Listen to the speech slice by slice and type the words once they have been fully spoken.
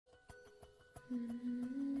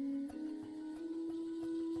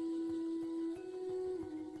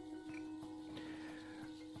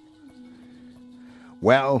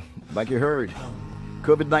Well, like you heard,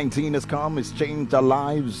 COVID-19 has come, it's changed our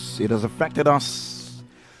lives, it has affected us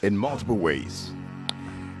in multiple ways.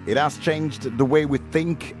 It has changed the way we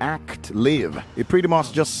think, act, live. It pretty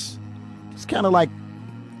much just, it's kind of like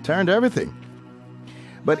turned everything.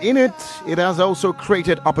 But in it, it has also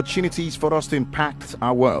created opportunities for us to impact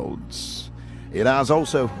our worlds. It has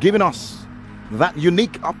also given us that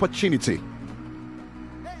unique opportunity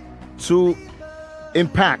to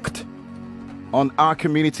impact on our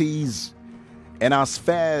communities and our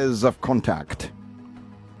spheres of contact.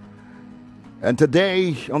 And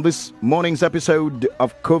today, on this morning's episode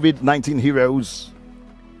of COVID-19 Heroes,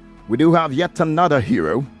 we do have yet another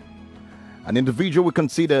hero, an individual we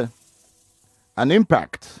consider an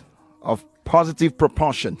impact of positive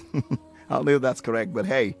proportion. I don't know if that's correct, but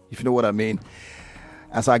hey, if you know what I mean,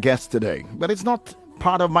 as our guest today. But it's not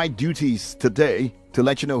part of my duties today to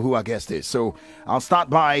let you know who our guest is. So I'll start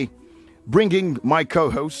by bringing my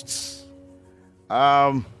co-hosts,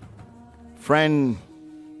 friend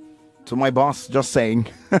to my boss, just saying,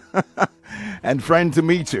 and friend to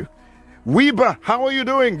me too. Wiebe, how are you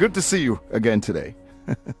doing? Good to see you again today.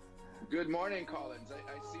 Good morning, Collins. I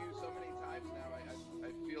see you so many times now.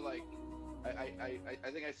 I feel like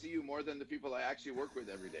I think I see you more than the people I actually work with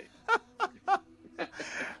every day.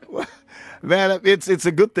 Well, man, it's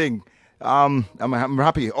a good thing. I'm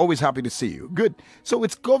happy, always happy to see you. Good. So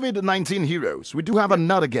it's COVID-19 Heroes. We do have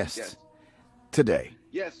another guest today.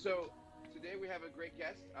 Yes. So today we have a great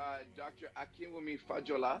guest, Dr. Akin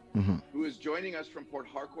Fajola, who is joining us from Port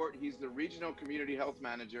Harcourt. He's the Regional Community Health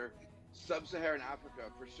Manager, Sub-Saharan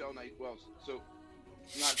Africa for Shell Nigeria. Well, so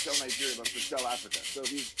not Shell Nigeria, but for Shell Africa. So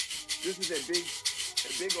this is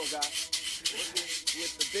a big old guy working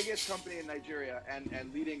with the biggest company in Nigeria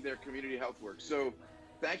and leading their community health work. So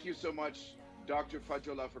thank you so much, Dr.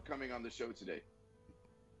 Fajola, for coming on the show today.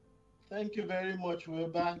 Thank you very much,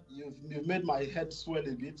 Wiebe. You've made my head swell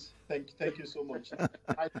a bit. Thank you so much.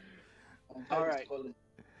 All right.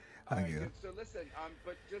 Thank you. So listen,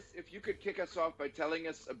 but just if you could kick us off by telling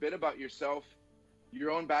us a bit about yourself,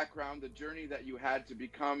 your own background, the journey that you had to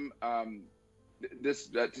become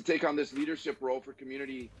to take on this leadership role for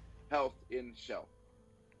community health in Shell.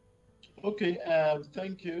 Okay,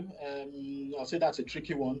 thank you. I'll say that's a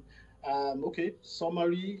tricky one. Okay,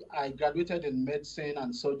 summary, I graduated in medicine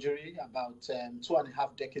and surgery about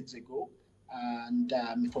 2.5 decades ago, and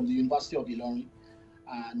from the University of Ilorin.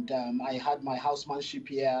 And I had my housemanship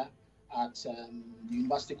here at the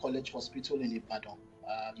University College Hospital in Ibadan,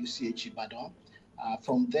 UCH Ibadan.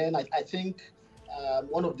 From then, I think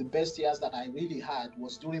one of the best years that I really had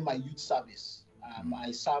was during my youth service.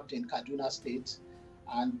 I served in Kaduna State.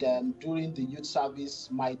 And during the youth service,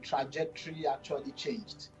 my trajectory actually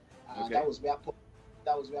changed. Okay. That was where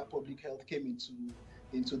public health came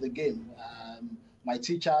into the game. My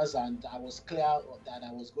teachers and I was clear that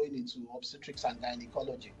I was going into obstetrics and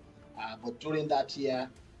gynecology. But during that year,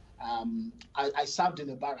 I served in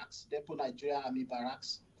a barracks, Depot Nigeria Army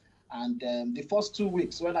Barracks. And the first 2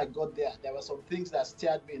 weeks when I got there were some things that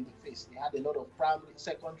stared me in the face. They had a lot of primary,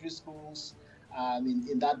 secondary schools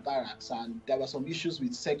in that barracks, and there were some issues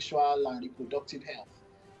with sexual and reproductive health,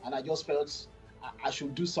 and I just felt I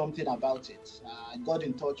should do something about it. I got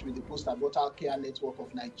in touch with the Postnatal Care Network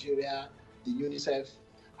of Nigeria, the UNICEF,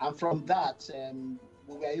 and from that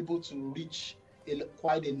we were able to reach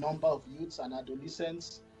quite a number of youths and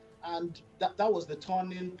adolescents, and that was the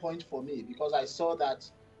turning point for me, because I saw that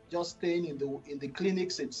just staying in the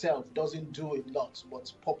clinics itself doesn't do a lot, but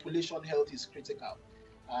population health is critical.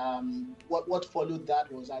 What followed that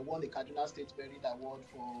was I won the Kaduna State Merit Award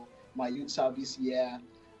for my youth service year.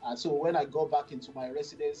 So when I got back into my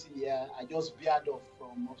residency year, I just veered off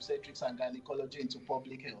from obstetrics and gynecology into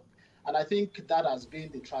public health. And I think that has been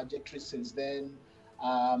the trajectory since then.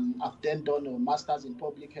 I've then done a master's in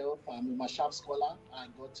public health. I'm a Mashab scholar. I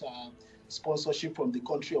got sponsorship from the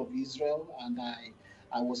country of Israel, and I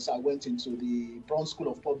went into the Brown School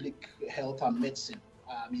of Public Health and Medicine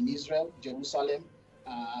in Israel, Jerusalem.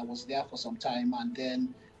 I was there for some time, and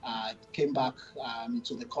then came back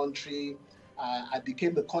into the country. I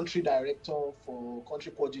became the country coordinator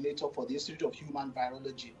for the Institute of Human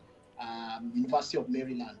Virology, University of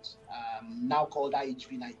Maryland, now called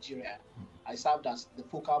IHV Nigeria. I served as the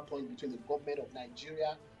focal point between the government of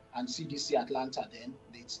Nigeria and CDC Atlanta then.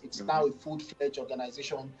 It's now a full-fledged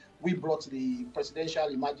organization. We brought the presidential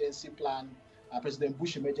emergency plan, President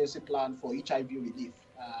Bush emergency plan for HIV relief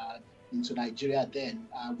into Nigeria then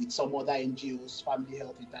with some other NGOs, Family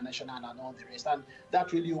Health International and all the rest. And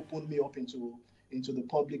that really opened me up into the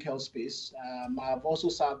public health space. I've also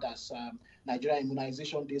served as Nigeria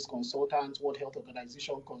Immunization Days consultant, World Health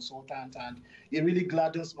Organization consultant, and it really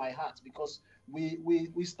gladdens my heart because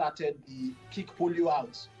we started the Kick Polio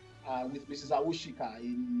Out with Mrs. Awushika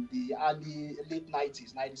in the late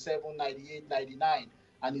 90s, 97, 98, 99.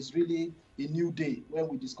 And it's really a new day when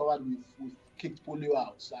we discovered we've kicked polio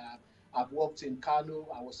out. I've worked in Kano.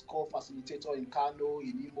 I was co-facilitator in Kano,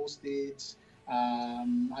 in Imo State,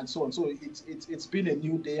 and so on. So it's been a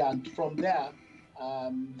new day. And from there,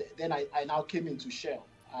 then I now came into Shell.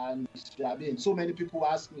 And I mean, so many people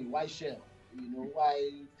ask me, why Shell? You know,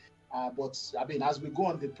 why? But I mean, as we go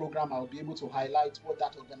on the program, I'll be able to highlight what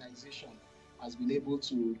that organization has been able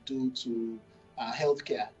to do to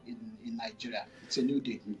healthcare in Nigeria. It's a new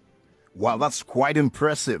day. Wow, that's quite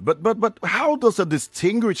impressive. But how does a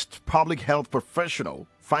distinguished public health professional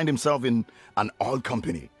find himself in an oil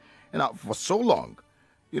company, for so long?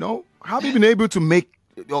 You know, how have you been able to make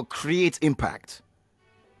or create impact?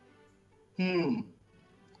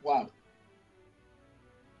 Wow.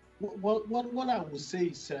 What I would say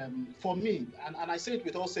is, for me, and I say it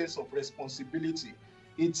with all sense of responsibility,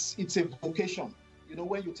 it's a vocation. You know,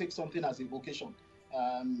 when you take something as a vocation,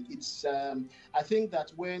 I think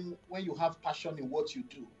that when you have passion in what you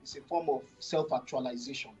do, it's a form of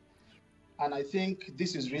self-actualization. And I think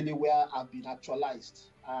this is really where I've been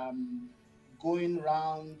actualized. Going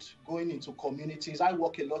into communities. I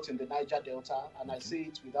work a lot in the Niger Delta, and I say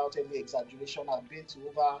it without any exaggeration. I've been to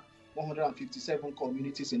over 157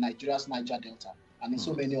 communities in Nigeria's Niger Delta and in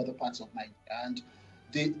so many other parts of Nigeria. And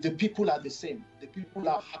the people are the same. The people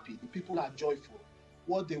are happy. The people are joyful.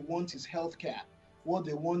 What they want is healthcare. What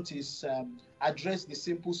they want is address the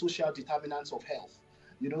simple social determinants of health.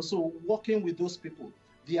 You know, so working with those people,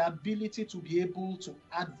 the ability to be able to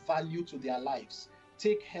add value to their lives,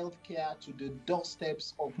 take healthcare to the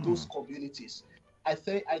doorsteps of those communities. I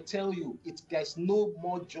tell you, there's no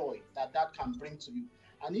more joy that can bring to you.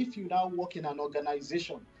 And if you now work in an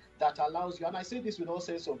organization that allows you, and I say this with all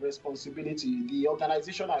sense of responsibility, the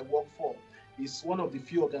organization I work for is one of the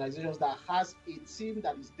few organizations that has a team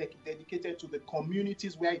that is dedicated to the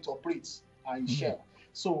communities where it operates and share.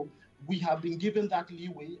 So we have been given that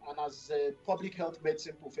leeway, and as a public health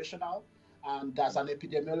medicine professional and as an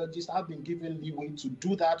epidemiologist, I've been given leeway to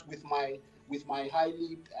do that with my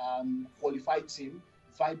highly qualified team,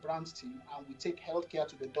 vibrant team, and we take healthcare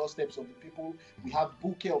to the doorsteps of the people. We have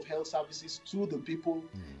bouquet of health services to the people,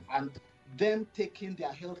 and them taking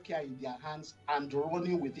their healthcare in their hands and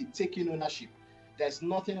running with it, taking ownership. There's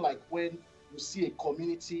nothing like when you see a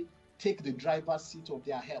community take the driver's seat of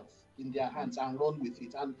their health in their hands and run with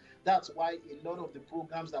it. And that's why a lot of the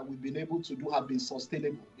programs that we've been able to do have been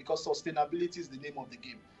sustainable, because sustainability is the name of the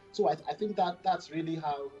game. So I think that's really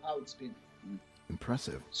how it's been.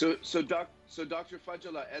 Impressive. So Dr.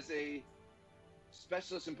 Fajola, as a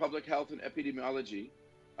specialist in public health and epidemiology,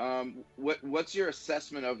 what's your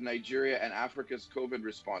assessment of Nigeria and Africa's COVID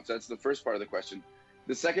response? That's the first part of the question.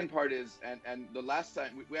 The second part is, and the last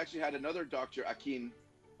time, we actually had another Dr. Akin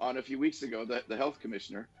on a few weeks ago, the health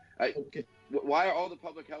commissioner. Okay. Why are all the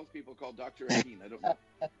public health people called Dr. Akin? I don't know.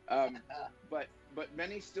 But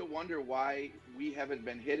many still wonder why we haven't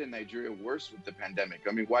been hit in Nigeria worse with the pandemic.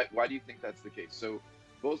 I mean, why do you think that's the case? So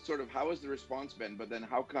both sort of how has the response been, but then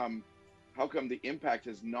how come the impact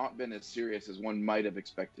has not been as serious as one might have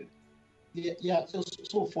expected? Yeah.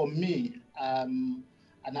 So for me, and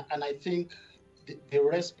I think the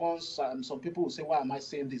response, some people will say, why am I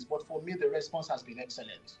saying this? But for me, the response has been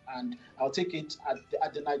excellent. And I'll take it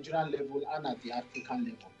at the Nigerian level and at the African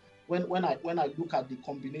level. When I look at the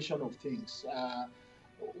combination of things,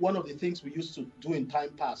 one of the things we used to do in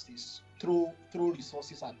time past is throw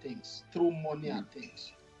resources at things, throw money at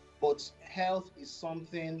things. But health is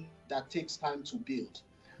something that takes time to build.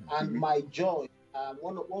 And my joy,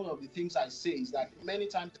 one of the things I say is that many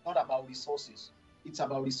times it's not about resources, it's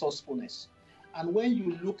about resourcefulness. And when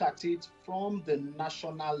you look at it from the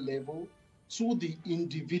national level to the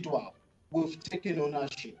individual, we've taken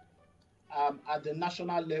ownership. At the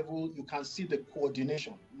national level, you can see the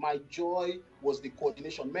coordination. My joy was the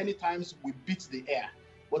coordination. Many times we beat the air,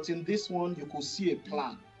 but in this one, you could see a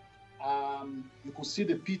plan. You could see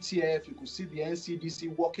the PTF, you could see the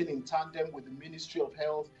NCDC working in tandem with the Ministry of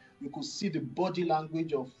Health. You could see the body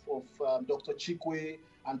language of Dr. Chikwe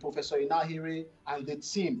and Professor Inahire and the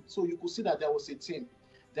team. So you could see that there was a team.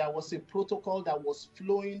 There was a protocol that was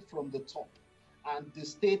flowing from the top. And the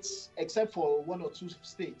states, except for one or two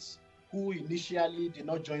states who initially did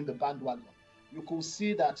not join the bandwagon, you could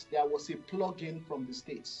see that there was a plug-in from the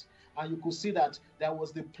states. And you could see that there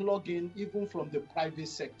was the plug-in even from the private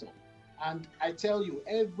sector. And I tell you,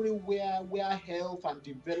 everywhere where health and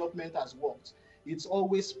development has worked, it's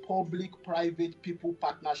always public-private people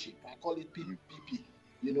partnership. I call it PPP.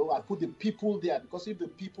 You know, I put the people there, because if the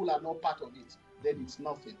people are not part of it, then it's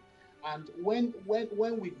nothing. And when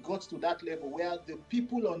we got to that level where the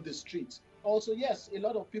people on the street, also, yes, a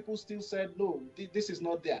lot of people still said, no, this is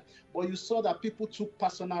not there. But you saw that people took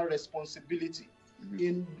personal responsibility.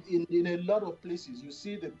 In a lot of places, you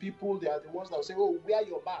see the people, they are the ones that will say, oh, wear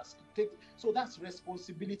your mask. So that's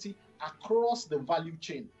responsibility across the value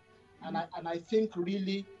chain. And I think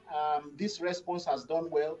really this response has done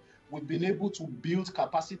well. We've been able to build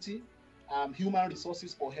capacity, human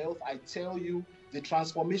resources for health. I tell you, the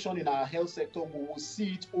transformation in our health sector, we will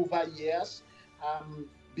see it over years.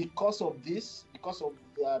 Because of this, because of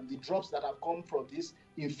the drops that have come from this,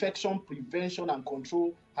 infection prevention and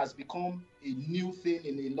control has become a new thing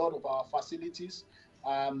in a lot of our facilities.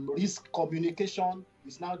 Risk communication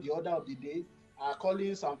is now the order of the day.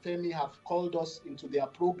 Collins and Femi have called us into their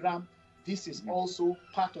program. This is also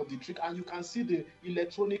part of the trick. And you can see the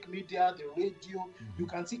electronic media, the radio, you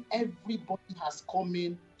can see everybody has come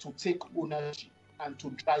in to take ownership and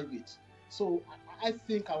to drive it. So I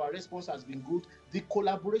think our response has been good. The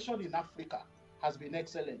collaboration in Africa has been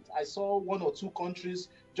excellent. I saw 1 or 2 countries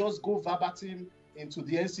just go verbatim into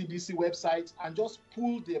the NCDC website and just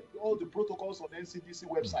pull all the protocols on the NCDC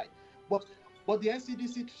website. But the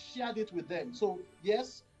NCDC shared it with them. So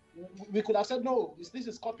yes, we could have said, no, this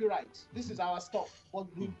is copyright. This is our stuff. But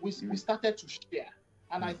we started to share.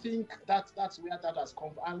 And I think that's where that has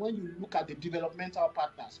come from. And when you look at the developmental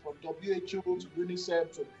partners, from WHO to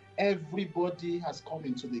UNICEF, to everybody has come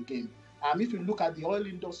into the game. If you look at the oil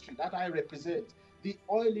industry that I represent, the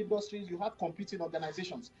oil industry, you have competing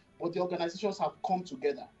organizations, but the organizations have come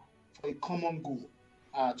together for a common goal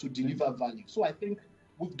to deliver value. So I think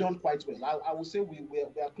we've done quite well. I would say we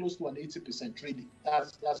are close to an 80% trading.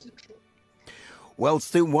 That's the truth. Well,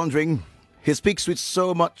 still wondering, he speaks with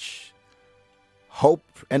so much hope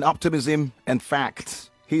and optimism and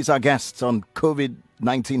facts. He's our guest on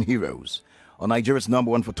COVID-19 Heroes on Nigeria's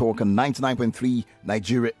 #1 for talk on 99.3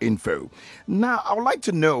 Nigeria Info. Now, I would like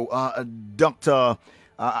to know, Dr.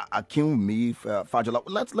 Akin Fajola,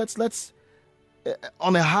 let's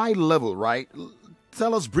on a high level, right?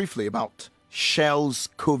 Tell us briefly about Shell's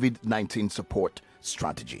COVID-19 support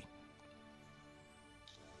strategy.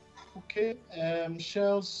 Okay,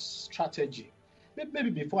 Shell's strategy.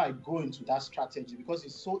 Maybe before I go into that strategy, because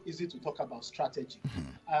it's so easy to talk about strategy,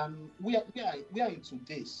 we are into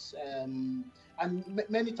this, and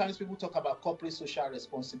many times people talk about corporate social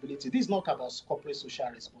responsibility. This is not about corporate social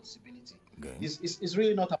responsibility. Okay. It's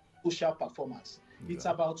really not about social performance. Okay. It's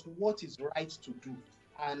about what is right to do,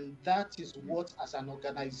 and that is what, as an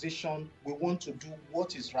organization, we want to do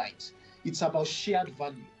what is right. It's about shared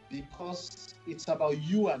value, because it's about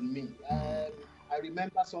you and me. I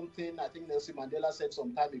remember something I think Nelson Mandela said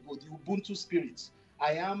some time ago, the Ubuntu spirit.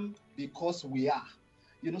 I am because we are.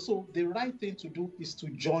 So the right thing to do is to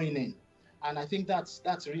join in. And I think that's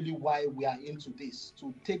really why we are into this,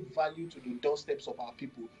 to take value to the doorsteps of our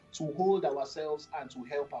people, to hold ourselves and to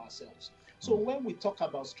help ourselves. So when we talk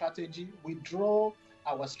about strategy, we draw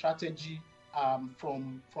our strategy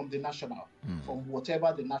from the national, from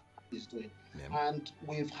whatever the national is doing. Yeah. And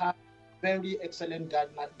we've had very excellent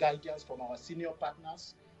guidance from our senior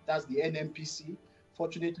partners. That's the NMPC.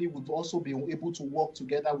 Fortunately, we've also been able to work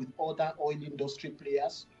together with other oil industry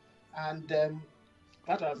players. And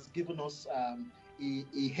that has given us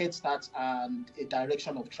a head start and a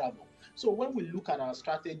direction of travel. So when we look at our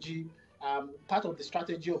strategy, part of the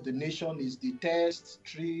strategy of the nation is the test,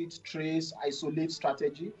 treat, trace, isolate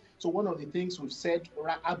strategy. So one of the things we've said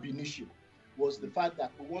ab initio was the fact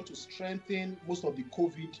that we want to strengthen most of the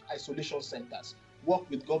COVID isolation centers, work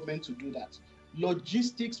with government to do that.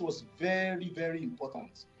 Logistics was very, very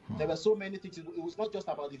important. There were so many things. It was not just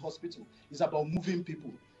about the hospital. It's about moving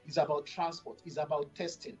people. It's about transport. It's about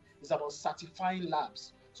testing. It's about certifying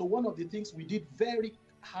labs. So one of the things we did very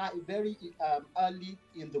early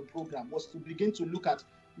in the program was to begin to look at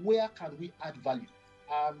where can we add value.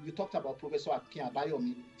 You talked about Professor Akin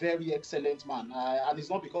Abayomi, very excellent man. And it's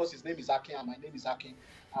not because his name is Akin and my name is Akin.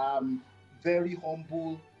 Very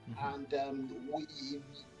humble. And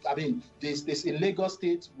there's in Lagos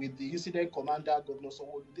State with the incident commander, Governor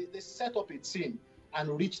Sanwo-Olu, they set up a team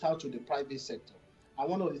and reached out to the private sector. And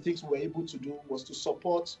one of the things we were able to do was to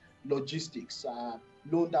support logistics,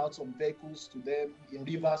 loaned out some vehicles to them. In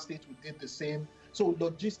Rivers State, we did the same. So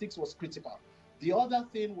logistics was critical. The other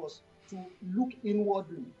thing was to look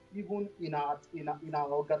inwardly, even in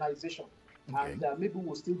our organization. Okay. And maybe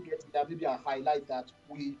we'll still get there. Maybe I'll highlight that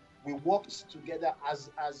we worked together as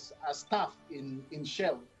staff in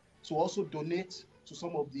Shell to also donate to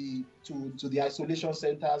some of the to the isolation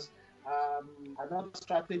centers. Another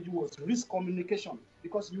strategy was risk communication,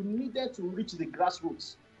 because you needed to reach the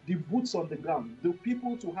grassroots, the boots on the ground, the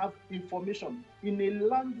people to have information in a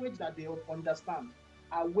language that they understand.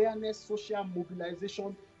 Awareness, social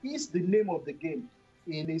mobilization is the name of the game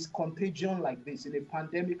in a contagion like this, in a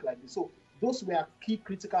pandemic like this. So those were key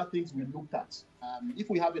critical things we looked at. If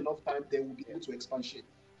we have enough time, they will be able to expatiate.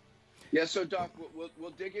 Yeah, so Doc, we'll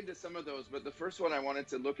dig into some of those, but the first one I wanted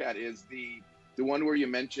to look at is the one where you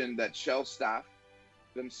mentioned that Shell staff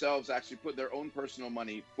themselves actually put their own personal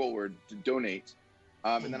money forward to donate.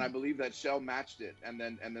 And then I believe that Shell matched it and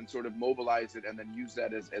then sort of mobilized it and then used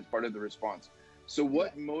that as part of the response. So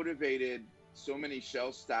what motivated so many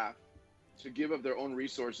Shell staff to give of their own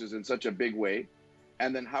resources in such a big way?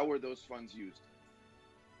 And then how were those funds used?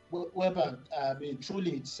 Well, I mean,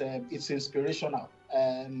 truly, it's inspirational.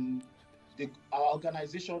 Our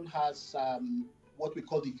organization has what we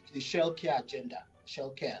call the Shell Care agenda, Shell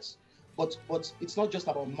Cares. But it's not just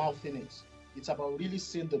about mouthing it. It's about really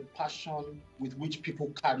seeing the passion with which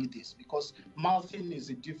people carry this, because mouthing is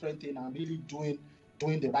a different thing and really doing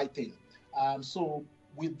the right thing. So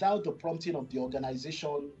without the prompting of the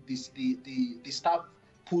organization, the staff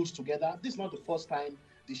pulls together. This is not the first time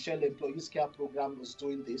the Shell Employees Care Program was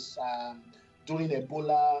doing this. During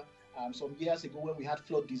Ebola, some years ago when we had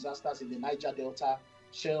flood disasters in the Niger Delta,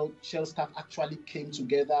 Shell staff actually came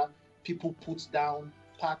together. People put down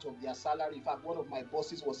part of their salary. In fact, one of my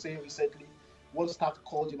bosses was saying recently, one staff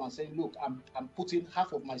called him and said, look, I'm putting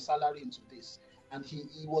half of my salary into this. And he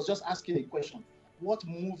was just asking a question. What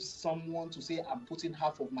moves someone to say, I'm putting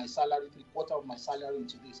half of my salary, 3/4 of my salary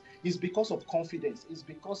into this? It's because of confidence. It's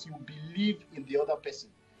because you believe in the other person.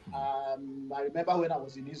 I remember when I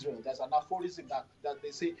was in Israel, there's an aphorism that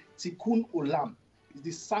they say, Tikkun Olam is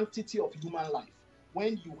the sanctity of human life.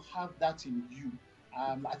 When you have that in you,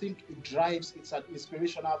 I think it drives, it's an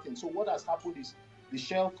inspirational thing. So what has happened is the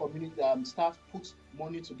Shell community staff put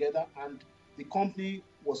money together, and the company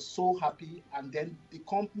was so happy. And then the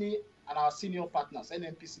company and our senior partners,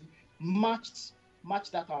 NNPC, matched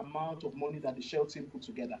that amount of money that the Shell team put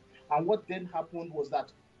together. And what then happened was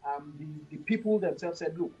that the people themselves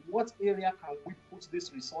said, look, what area can we put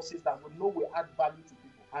these resources that we know will add value to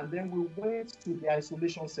people? And then we went to the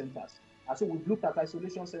isolation centers. And so we've looked at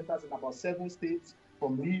isolation centers in about 7 states,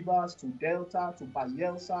 from Rivers to Delta to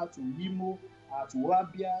Bayelsa to Imo to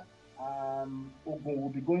Abia. Ogun, we'll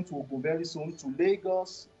be going to Ogun very soon, to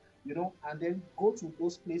Lagos, and then go to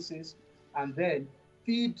those places and then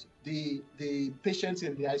feed the patients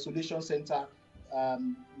in the isolation center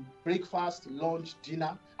breakfast, lunch,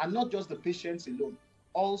 dinner, and not just the patients alone,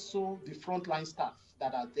 also the frontline staff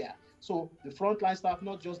that are there. So the frontline staff,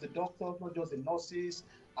 not just the doctors, not just the nurses,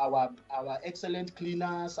 our excellent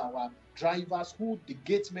cleaners, our drivers, the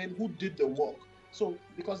gatemen who did the work. So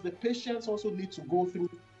because the patients also need to go through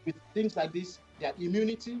with things like this, their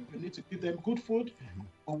immunity, you need to give them good food.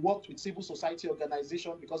 We worked with civil society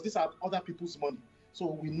organizations because these are other people's money. So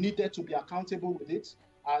we needed to be accountable with it.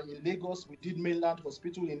 In Lagos, we did mainland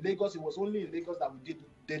hospital. In Lagos, it was only in Lagos that we did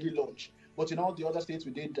daily lunch. But in all the other states,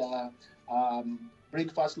 we did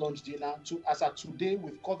breakfast, lunch, dinner. As of today,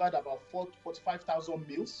 we've covered about 45,000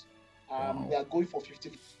 meals. Wow. We are going for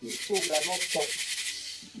 50 meals. So we are not stopped.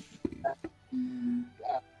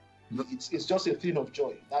 It's just a thing of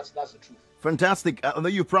joy. That's the truth. Fantastic. I know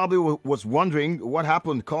you probably was wondering what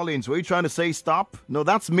happened, Collins. Were you trying to say stop? No,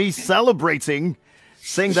 that's me celebrating,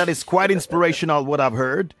 saying that it's quite inspirational what I've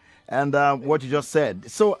heard and what you just said.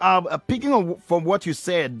 So picking up from what you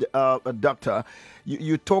said, Doctor,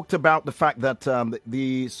 you talked about the fact that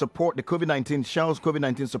the support, the COVID-19, Shell's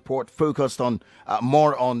COVID-19 support focused on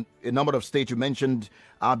more on a number of states. You mentioned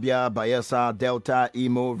Abia, Bayelsa, Delta,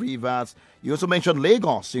 Imo, Rivers. You also mentioned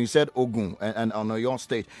Lagos. You said Ogun and on your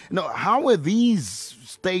state. Now, how were these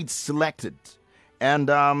states selected? And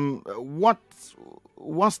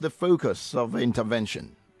what's the focus of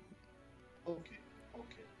intervention? Okay.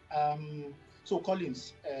 So,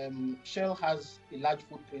 Collins, Shell has a large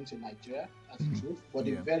footprint in Nigeria, that's the truth, but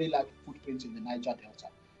a very large footprint in the Niger Delta.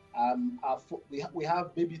 We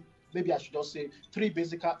have maybe I should just say three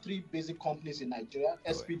basic companies in Nigeria.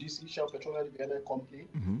 SPDC, Shell Petroleum Development Company,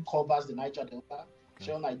 covers the Niger Delta.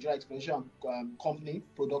 Shell Nigeria Exploration Company,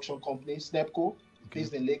 production company, SNEPCO,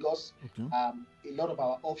 based in Lagos. A lot of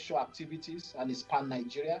our offshore activities, and it's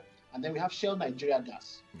pan-Nigeria. And then we have Shell Nigeria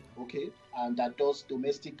Gas, and that does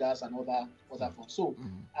domestic gas and other forms. So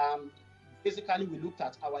basically we looked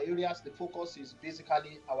at our areas. The focus is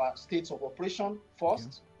basically our states of operation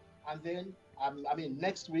first, and then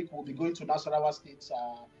next week we'll be going to Nasarawa State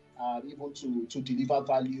even to deliver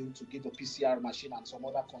value, to give a PCR machine and some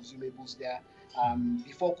other consumables there.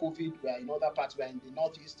 Before COVID, we are in other parts. We are in the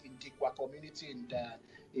northeast, in Dikwa community,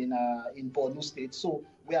 in Borno State. So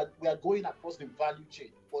we are going across the value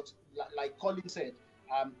chain. But like Colin said,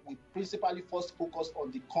 we principally first focused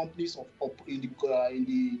on the companies in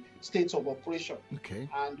the states of operation. Okay.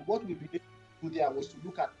 And what we began to do there was to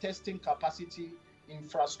look at testing capacity,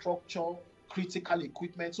 infrastructure, critical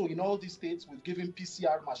equipment. So in all these states, we've given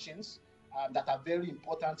PCR machines that are very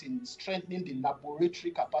important in strengthening the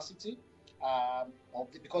laboratory capacity.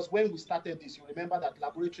 Because when we started this, you remember that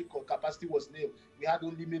laboratory capacity was nil. We had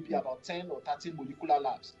only maybe about 10 or 13 molecular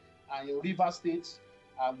labs. And in River State,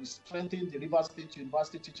 we strengthened the River State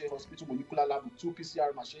University Teaching Hospital molecular lab with 2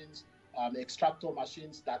 PCR machines, extractor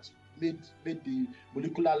machines that made the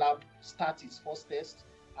molecular lab start its first test.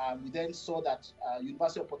 We then saw that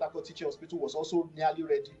University of Port Harcourt Teaching Hospital was also nearly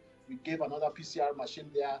ready. We gave another PCR machine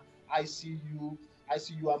there, ICU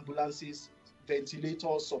ambulances,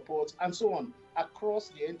 ventilators, support, and so on, across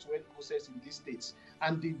the end-to-end process in these states.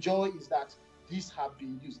 And the joy is that these have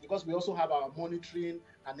been used, because we also have our monitoring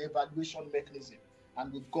and evaluation mechanism.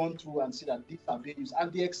 And we've gone through and see that these are being used.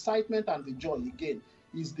 And the excitement and the joy, again,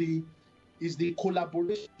 is the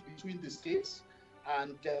collaboration between the states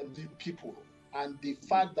and the people. And the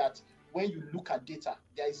fact that when you look at data,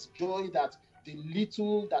 there is joy that the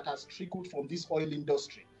little that has trickled from this oil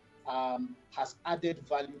industry has added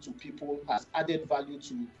value to people, has added value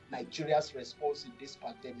to Nigeria's response in this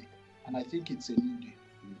pandemic. And I think it's a new day.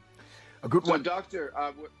 A good one. So, Doctor,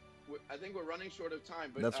 I think we're running short of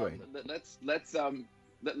time, but that's right.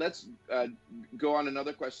 Let's go on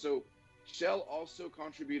another question. So, Shell also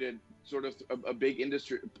contributed sort of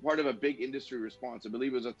part of a big industry response. I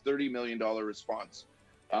believe it was a $30 million response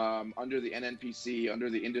under the NNPC, under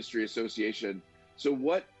the Industry Association. So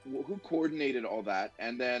who coordinated all that?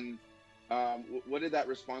 And then what did that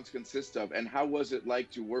response consist of? And how was it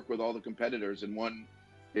like to work with all the competitors in one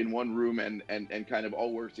room and kind of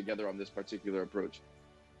all work together on this particular approach?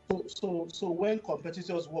 So when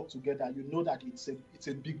competitors work together, you know that it's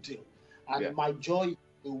a big deal. And my joy,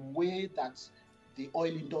 the way that the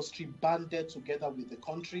oil industry banded together with the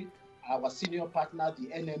country, our senior partner, the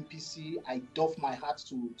NNPC, I doff my hat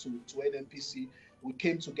to NNPC. We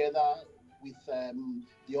came together with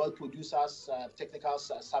the oil producers, technical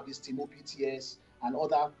service team, OPTS, and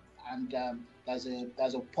other, and there's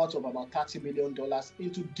a pot of about $30 million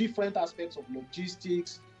into different aspects of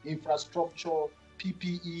logistics, infrastructure,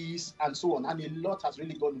 PPEs, and so on. And a lot has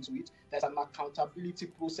really gone into it. There's an accountability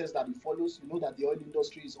process that it follows. You know that the oil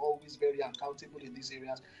industry is always very accountable in these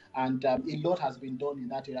areas, and a lot has been done in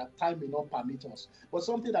that area. Time may not permit us. But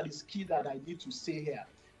something that is key that I need to say here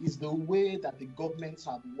is the way that the governments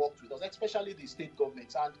have worked with us, especially the state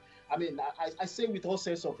governments. And I mean, I say with all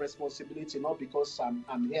sense of responsibility, not because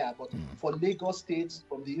I'm here, but for Lagos State,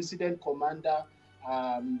 from the incident commander,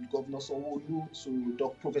 Governor Sanwo-Olu,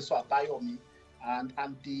 to Professor Abayomi,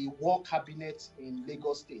 and the war cabinet in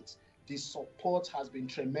Lagos State, the support has been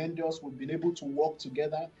tremendous. We've been able to work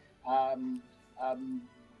together. In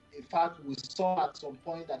fact, we saw at some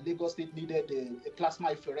point that Lagos State needed a plasma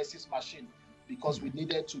apheresis machine, because we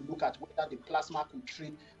needed to look at whether the plasma could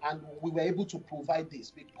treat, and we were able to provide this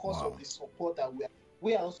because of the support that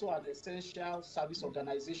we are also an essential service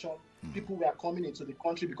organization. People were coming into the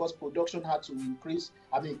country because production had to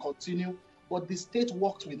continue, but the state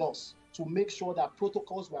worked with us to make sure that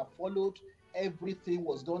protocols were followed, everything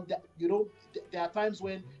was done. There are times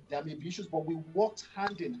when there may be issues, but we worked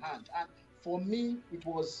hand in hand. And for me, it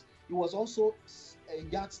was also a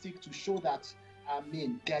yardstick to show that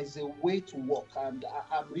there is a way to work, and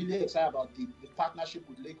I'm really excited about the partnership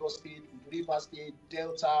with Lagos State, with River State,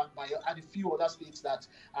 Delta, and a few other states that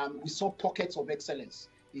we saw pockets of excellence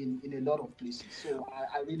in a lot of places. So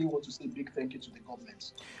I really want to say a big thank you to the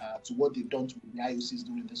government, to what they've done to the IOCs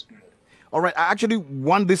during this period. All right, I actually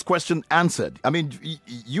want this question answered. I mean,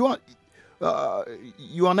 you are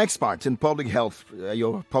an expert in public health.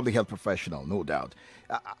 You're a public health professional, no doubt.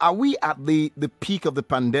 Are we at the peak of the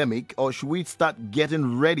pandemic, or should we start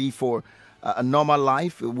getting ready for a normal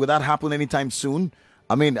life? Will that happen anytime soon?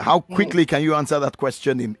 I mean, how quickly can you answer that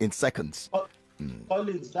question in seconds?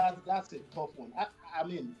 Colleagues, that's a tough one. I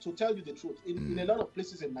mean, to tell you the truth, in a lot of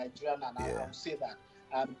places in Nigeria, and I will say that,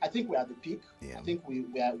 I think we're at the peak. Yeah. I think we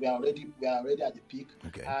are already at the peak.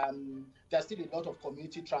 Okay. There's still a lot of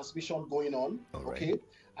community transmission going on. All okay. Right.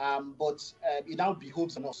 But it now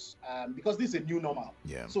behoves on us because this is a new normal.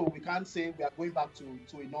 Yeah. So we can't say we are going back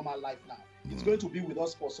to a normal life now. It's going to be with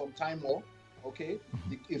us for some time more. Okay,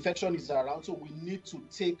 the infection is around, so we need to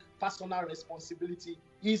take personal responsibility.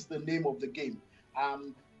 Is the name of the game.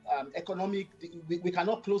 Economic, we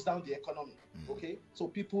cannot close down the economy. Okay, so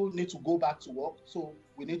people need to go back to work. So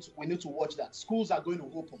we need to watch that. Schools are going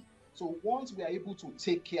to open. So once we are able to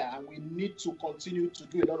take care, and we need to continue to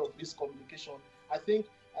do a lot of this communication, I think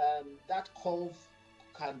that curve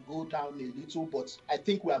can go down a little, but I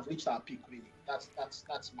think we have reached our peak. Really,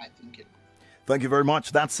 that's my thinking. Thank you very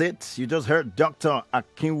much. That's it. You just heard Dr.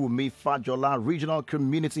 Akin Fajola, Regional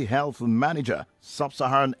Community Health Manager,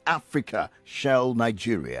 Sub-Saharan Africa, Shell,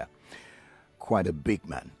 Nigeria. Quite a big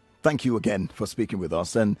man. Thank you again for speaking with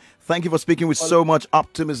us, and thank you for speaking with so much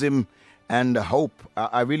optimism and hope.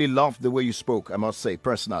 I really loved the way you spoke, I must say,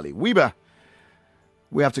 personally. Wiebe,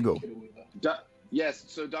 we have to go. Yes,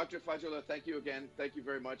 so Dr. Fajola, thank you again. Thank you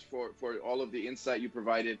very much for all of the insight you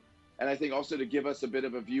provided, and I think also to give us a bit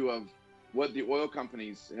of a view of what the oil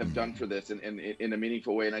companies have done for this in a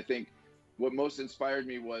meaningful way. And I think what most inspired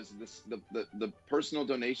me was the personal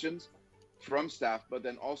donations from staff, but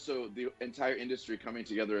then also the entire industry coming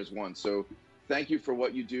together as one. So thank you for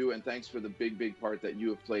what you do, and thanks for the big part that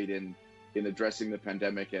you have played in addressing the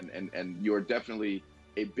pandemic, and you're definitely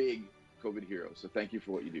a big COVID hero. So thank you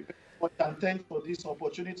for what you do. And thanks for this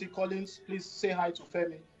opportunity. Collins, please say hi to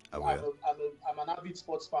Femi. I will. I'm an avid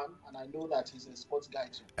sports fan, and I know that he's a sports guy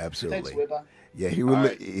too. Absolutely. Thanks, Wiebe. Yeah, he will.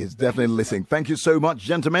 Right. He's definitely listening. Thank you so much,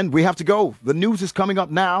 gentlemen. We have to go. The news is coming up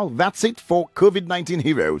now. That's it for COVID-19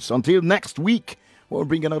 Heroes. Until next week, we'll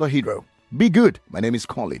bring another hero. Be good. My name is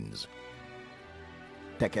Collins.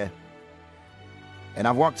 Take care. And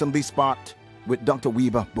I've worked on this part with Dr.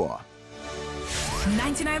 Wiebe Boer.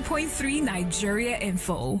 99.3 Nigeria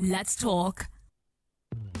Info. Let's talk.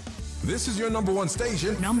 This is your number one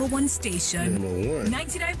station. Number one station. Number one.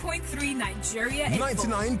 99.3 Nigeria Info.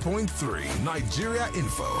 99.3 Nigeria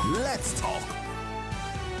Info. Let's talk.